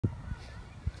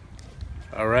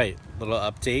All right, little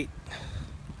update.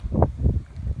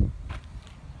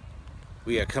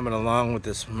 We are coming along with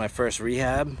this, my first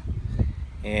rehab,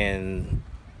 and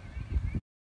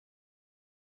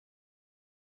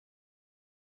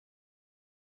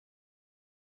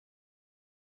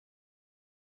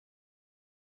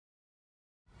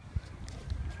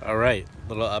all right,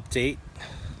 little update.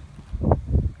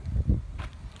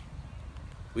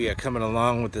 We are coming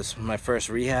along with this, my first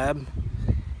rehab,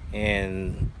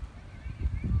 and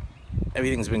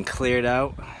everything's been cleared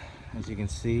out. As you can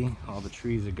see, all the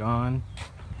trees are gone,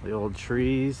 the old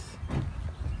trees.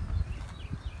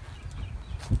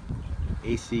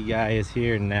 AC guy is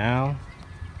here now.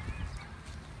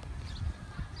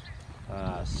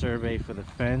 Survey for the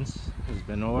fence has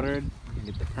been ordered.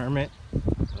 You get the permit.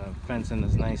 Fence in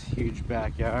this nice huge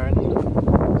backyard. The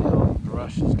old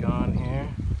brush is gone here.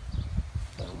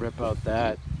 Rip out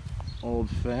that old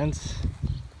fence.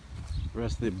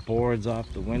 Rest of the boards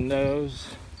off the windows.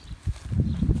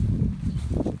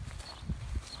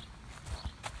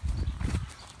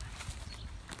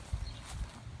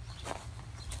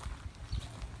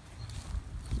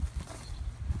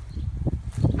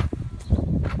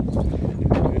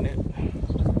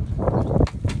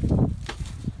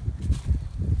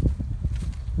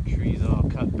 Trees all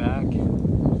cut back.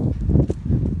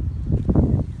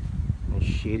 Nice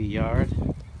shady yard.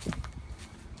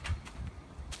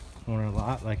 Corner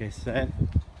lot, like I said.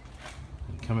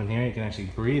 Come in here, you can actually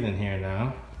breathe in here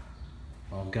now.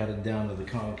 All gutted down to the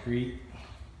concrete.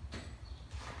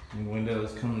 New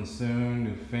windows coming soon,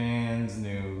 new fans,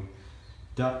 new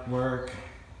duct work.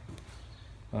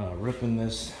 Ripping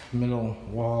this middle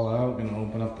wall out, gonna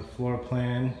open up the floor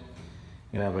plan.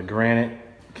 Gonna have a granite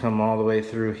come all the way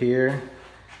through here,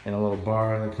 and a little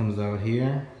bar that comes out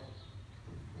here.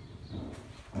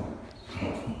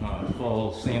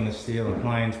 Full stainless steel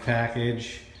appliance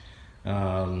package.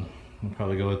 We'll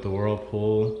probably go with the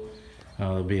Whirlpool.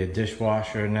 There'll be a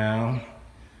dishwasher now.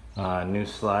 New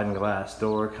sliding glass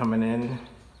door coming in.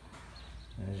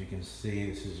 As you can see,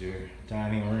 this is your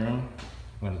dining room.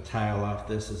 I'm going to tile off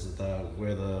this. This is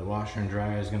where the washer and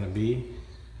dryer is going to be.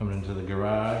 Coming into the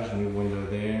garage, new window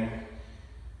there.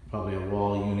 Probably a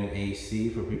wall unit AC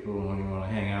for people when you want to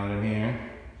hang out in here.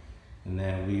 And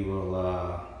then we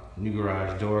will, new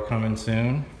garage door coming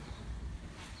soon.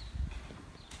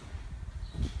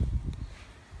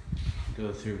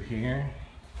 Go through here.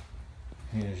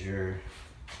 Here's your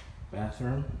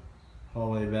bathroom,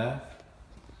 hallway bath,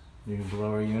 new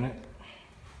blower unit.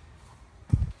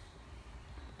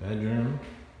 Bedroom.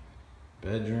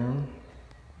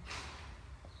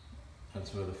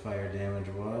 That's where the fire damage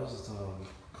was. It's all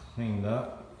cleaned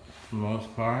up for the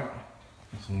most part.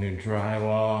 Some new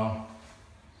drywall,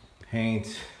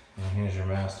 paint, and here's your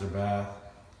master bath.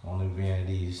 All new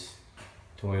vanities,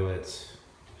 toilets,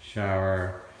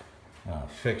 shower,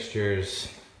 fixtures.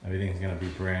 Everything's gonna be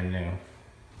brand new.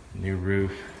 New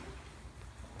roof.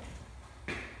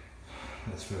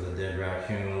 That's where the dead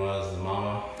raccoon was, the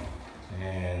mama.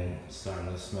 And it's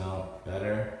starting to smell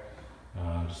better.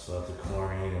 Just left the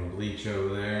chlorine and bleach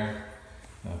over there.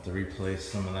 I have to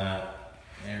replace some of that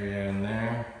area in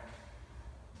there.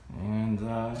 And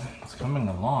it's coming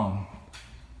along.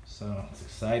 So it's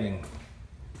exciting.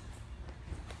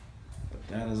 But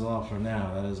that is all for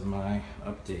now. That is my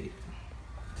update.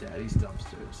 Daddy's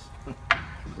Dumpsters.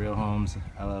 Real Homes,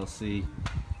 LLC.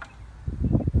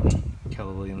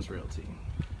 Keller Williams Realty.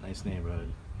 Nice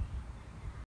neighborhood.